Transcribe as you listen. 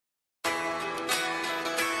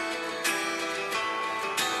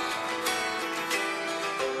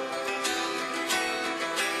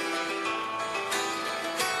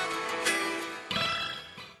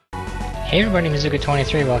Hey everybody,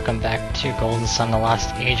 Mizuka23, welcome back to Golden Sun, the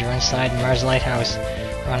Lost Age. We're inside Mars Lighthouse.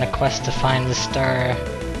 We're on a quest to find the star.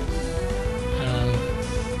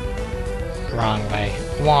 Wrong way.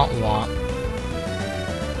 Womp.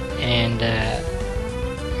 And,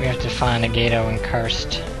 we have to find Agatio and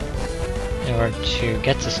Karst in order to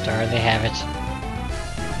get the star. They have it.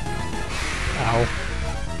 Ow.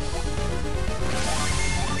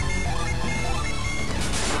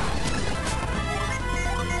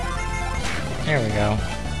 There we go.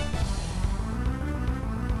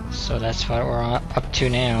 So that's what we're up to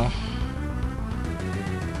now.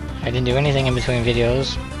 I didn't do anything in between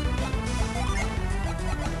videos.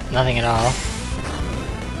 Nothing at all.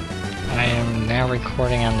 I am now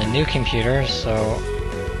recording on the new computer, so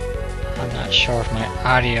I'm not sure if my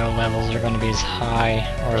audio levels are going to be as high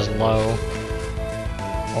or as low,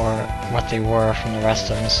 or what they were from the rest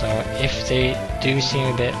of them. So if they do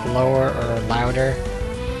seem a bit lower or louder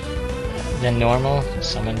than normal,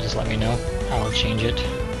 someone just let me know. I'll change it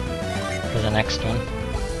for the next one.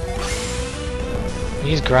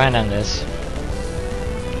 Use grind on this,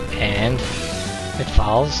 and it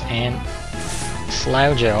falls, and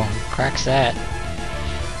Slowjo cracks that.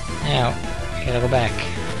 Now, we gotta go back.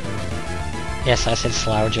 Yes, I said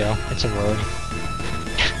Slowjo. It's a word.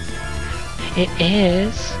 It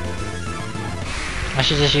is. I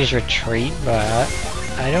should just use retreat, but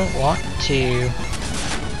I don't want to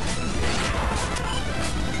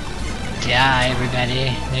die,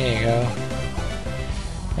 everybody. There you go.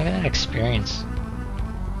 Look at that experience.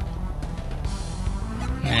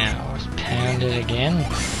 Now, let's pound it again.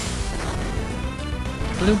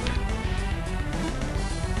 Bloop.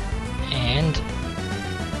 And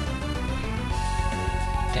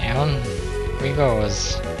down we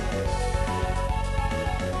goes.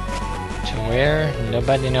 To where?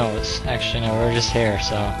 Nobody knows. Actually, no, we're just here,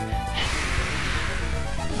 so.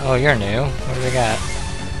 Oh, you're new. What do we got?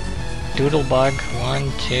 Doodlebug,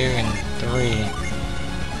 1, 2, and 3.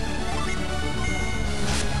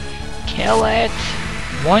 Kill it!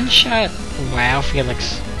 One shot! Wow,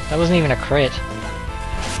 Felix. That wasn't even a crit.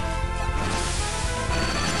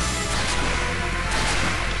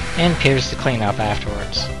 And Piers to clean up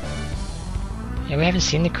afterwards. Yeah, we haven't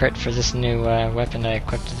seen the crit for this new weapon that I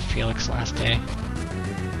equipped to the Felix last day.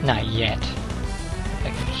 Not yet.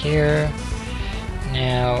 Back in here.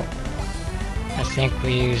 Now, I think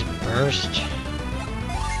we use burst.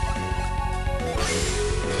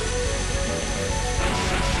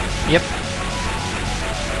 Yep.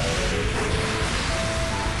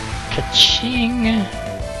 Ka-ching!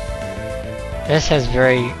 This has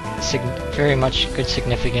very much good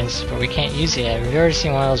significance, but we can't use it yet. We've already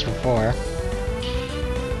seen one of those before.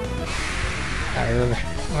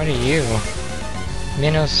 What are you?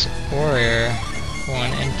 Minos Warrior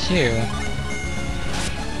 1 and 2.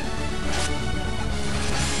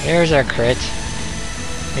 There's our crit.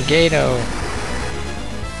 Agatio.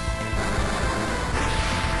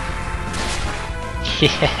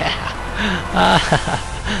 Yeah.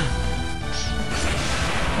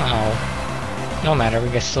 Oh. No matter,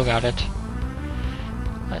 we still got it.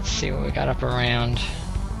 Let's see what we got up around.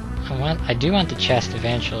 I do want the chest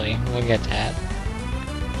eventually. We'll get that.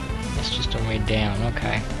 That's just a way down.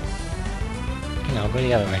 Okay. No, go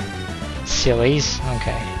the other way. Sillies.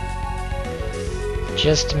 Okay.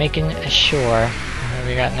 Just making sure. What do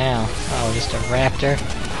we got now? Oh, just a raptor.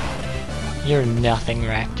 You're nothing,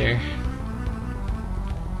 raptor.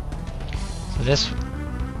 So this,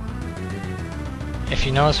 if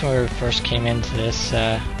you notice when we first came into this,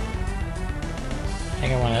 I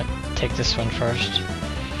think I want to take this one first.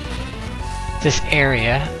 This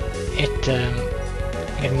area, I'm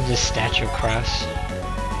gonna move this statue across.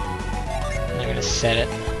 I'm gonna set it.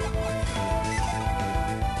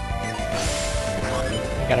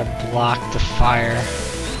 I gotta block the fire.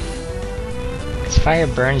 Because fire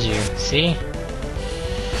burns you, see?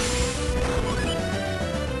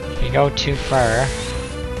 If you go too far,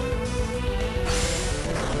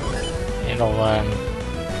 it'll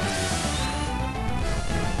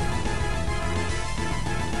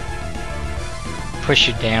push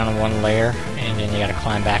you down one layer, and then you gotta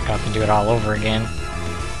climb back up and do it all over again.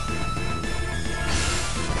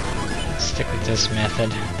 Let's stick with this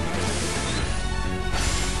method.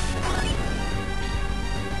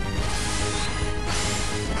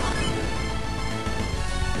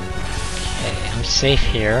 Okay, I'm safe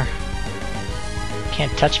here.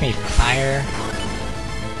 Can't touch me, fire.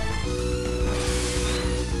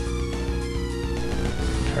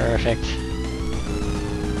 Perfect.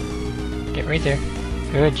 Get right there.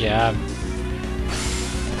 Good job.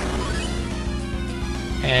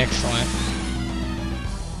 Excellent.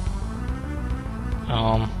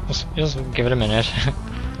 Just give it a minute.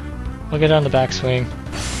 We'll get on the backswing.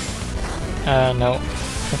 No.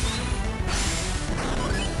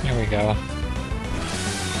 There we go.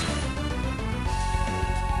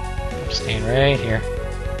 I'm staying right here.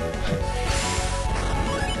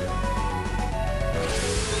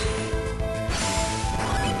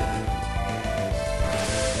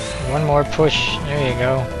 One more push. There you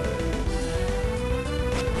go.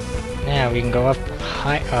 Now we can go up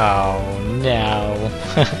high. Oh no.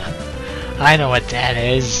 I know what that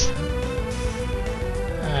is.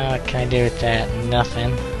 What can I do with that?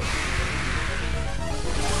 Nothing.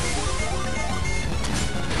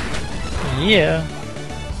 Yeah.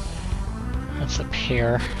 That's up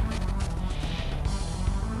here.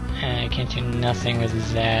 I can't do nothing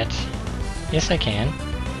with that. Yes, I can.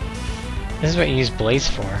 This is what you use Blaze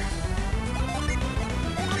for.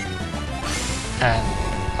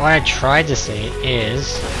 What I tried to say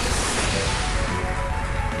is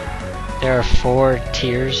there are 4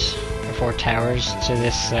 tiers, or 4 towers to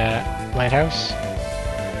this lighthouse.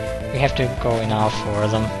 We have to go in all 4 of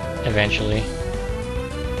them eventually.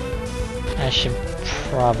 I should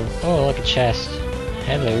probably... Oh, look, a chest.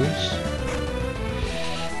 Hellos.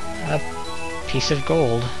 A piece of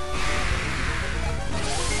gold.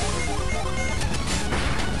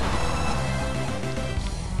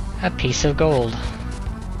 A piece of gold.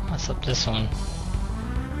 What's up this one?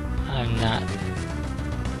 I'm not...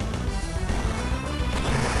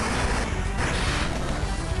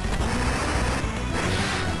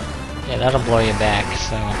 Yeah, that'll blow you back,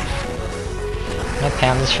 so... I'm gonna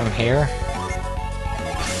pound this from here.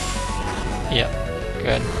 Yep,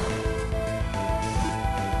 good.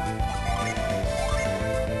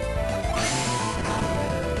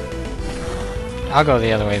 I'll go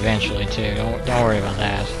the other way eventually too. Don't worry about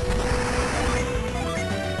that.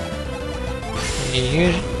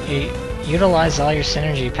 You utilize all your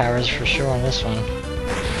synergy powers for sure on this one.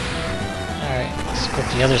 Alright, let's go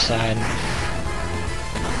to the other side.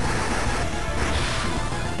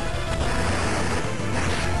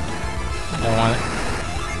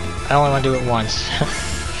 I only want to do it once.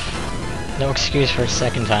 No excuse for a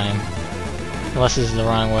second time. Unless this is the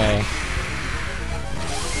wrong way.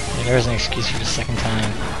 Yeah, there is an excuse for the second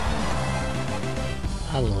time.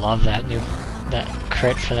 I love that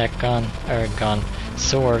crit for that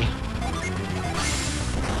sword.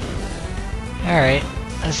 Alright,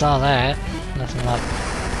 I saw that. Nothing left.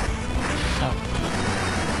 Oh.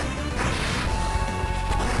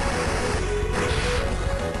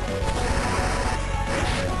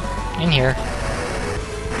 In here.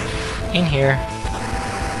 In here.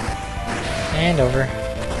 And over.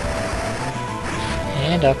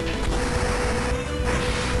 And up.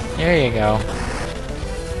 There you go.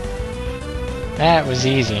 That was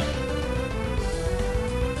easy.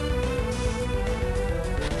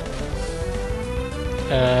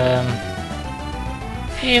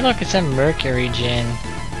 Hey look, it's a Mercury Djinni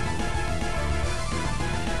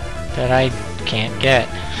that I can't get.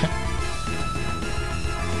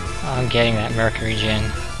 I'm getting that Mercury Djinni.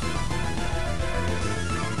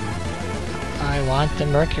 I want the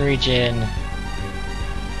Mercury Djinni.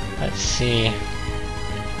 Let's see.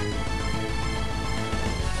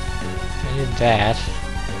 I did that.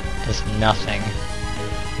 Does nothing.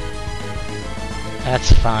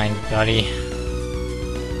 That's fine, buddy.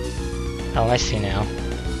 Oh, I see now.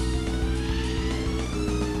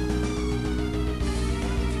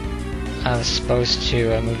 I was supposed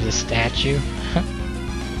to move the statue.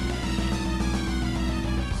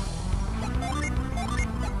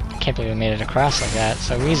 Can't believe I made it across like that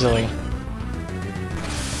so easily.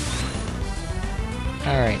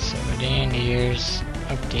 Alright, so we're down the ears,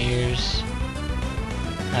 up the ears.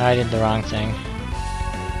 Oh, I did the wrong thing.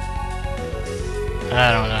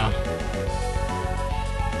 I don't know.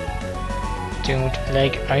 Don't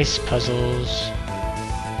like ice puzzles.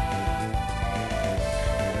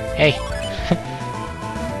 Hey!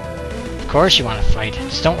 Of course you want to fight.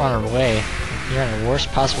 Just don't run away. You're in the worst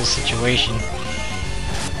possible situation.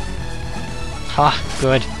 Ha!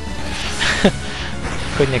 Good.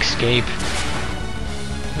 Couldn't escape.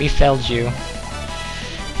 We felled you.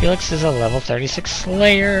 Felix is a level 36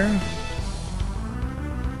 Slayer.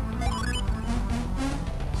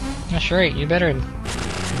 That's right, you better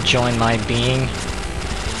join my being.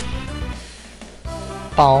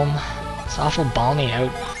 Balm. It's awful balmy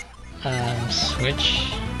out.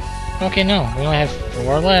 Switch. Okay, no, we only have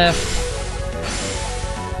 4 left.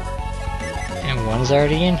 And one's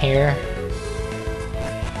already in here.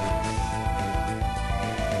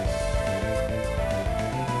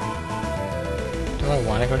 Do I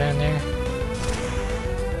want to go down there?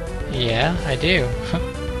 Yeah, I do.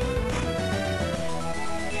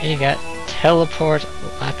 You got teleport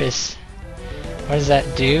lapis. What does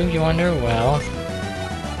that do, you wonder? Well,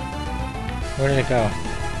 where did it go?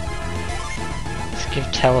 Let's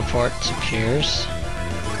give teleport to Piers.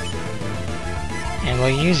 And we'll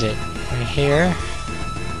use it. Right here.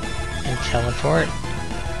 And teleport.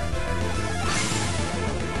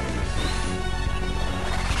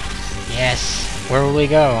 Yes! Where will we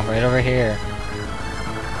go? Right over here.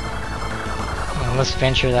 Well, let's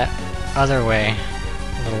venture that other way.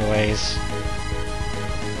 A little ways.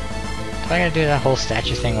 Do I gotta do that whole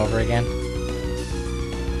statue thing over again?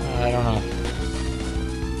 I don't know.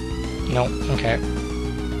 Nope, okay.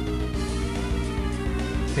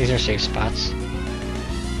 These are safe spots.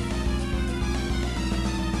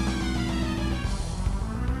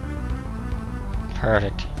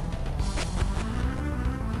 Perfect.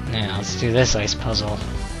 Now, let's do this ice puzzle.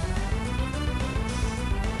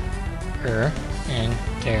 And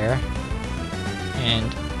there.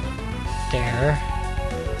 And there.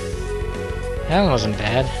 That wasn't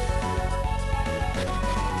bad.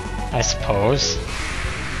 I suppose.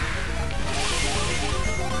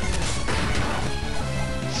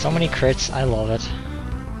 So many crits, I love it.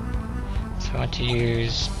 So I want to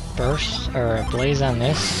use burst or blaze on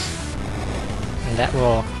this. And that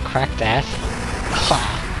will crack that.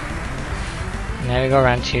 And now we go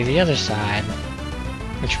around to the other side.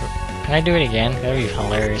 Which, can I do it again? That would be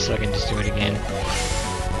hilarious, so I can just do it again.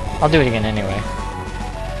 I'll do it again anyway.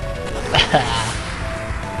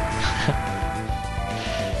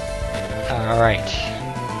 Alright.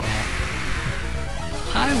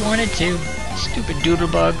 I wanted to. Stupid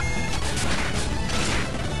doodlebug.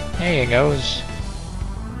 There you goes.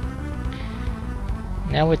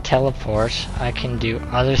 Now with teleport, I can do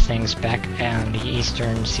other things back on the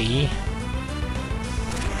Eastern Sea.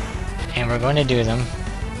 And we're going to do them.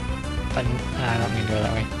 But I don't mean to go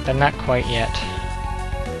that way. But not quite yet.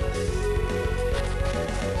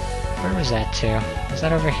 Where was that to? Was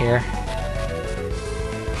that over here?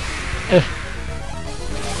 Ugh.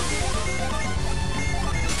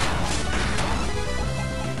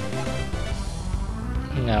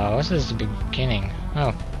 No, this is the beginning.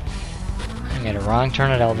 Oh. I made a wrong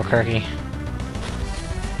turn at Albuquerque.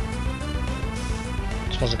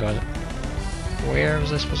 I'm supposed to go... Where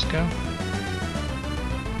was I supposed to go?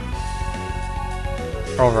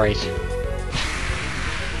 Oh, right.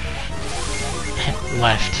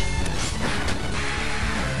 Left.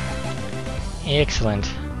 Excellent.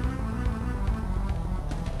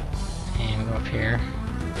 And we go up here.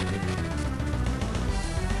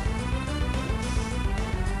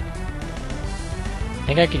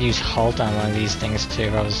 I think I could use halt on one of these things too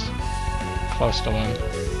if I was close to one.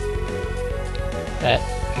 That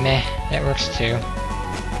works too.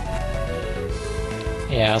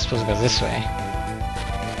 Yeah, I was supposed to go this way.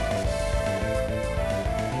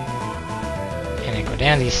 And then go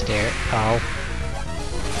down these stairs. Oh.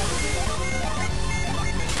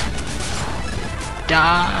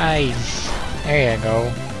 Dies! There you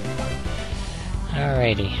go.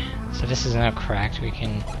 Alrighty. So this is now cracked. We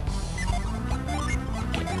can...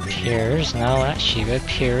 Piers, no, not Shiva,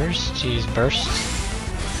 Piers to use burst.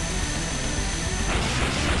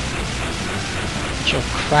 Which will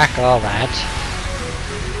crack all that.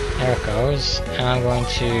 There it goes. And I'm going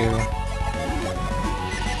to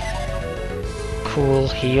cool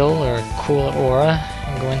heal or cool aura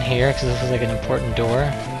and go in here because this is like an important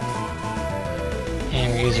door.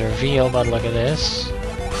 And we use reveal by the look of this.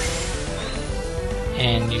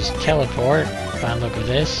 And use teleport by the look of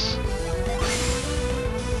this.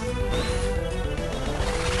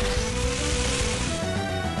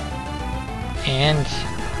 And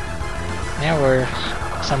now we're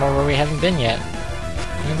somewhere where we haven't been yet.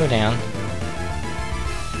 Let me go down.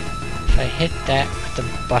 If I hit that with the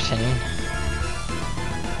button...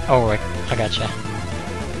 Oh, I gotcha.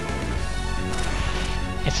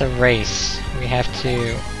 It's a race. We have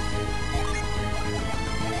to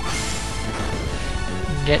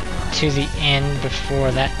get to the end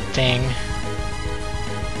before that thing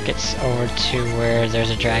gets over to where there's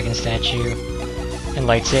a dragon statue and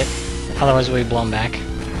lights it. Otherwise we'll be blown back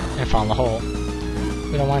and fall in the hole.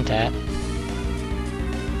 We don't want that.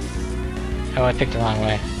 Oh, I picked the wrong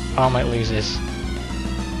way. Oh, I might lose this.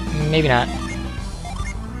 Maybe not.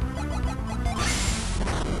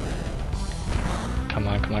 Come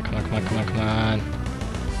on, come on, come on, come on, come on, come on.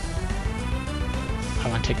 I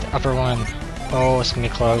want to take the upper one. Oh, it's gonna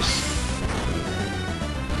be close.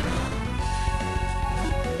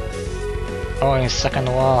 Oh, I'm stuck on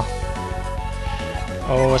the wall.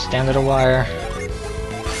 Oh, it's down to the wire.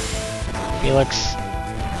 Felix,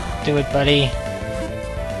 do it, buddy.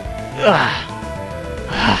 Ugh.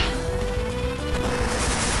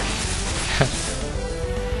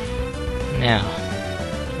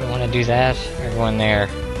 to do that or go in there?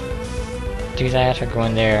 Do that or go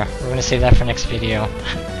in there? We're going to save that for next video.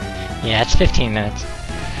 Yeah, it's 15 minutes.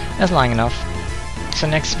 That's long enough. So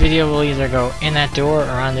next video we'll either go in that door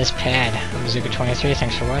or on this pad. I'm Bazooka23,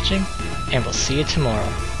 thanks for watching, and we'll see you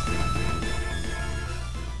tomorrow.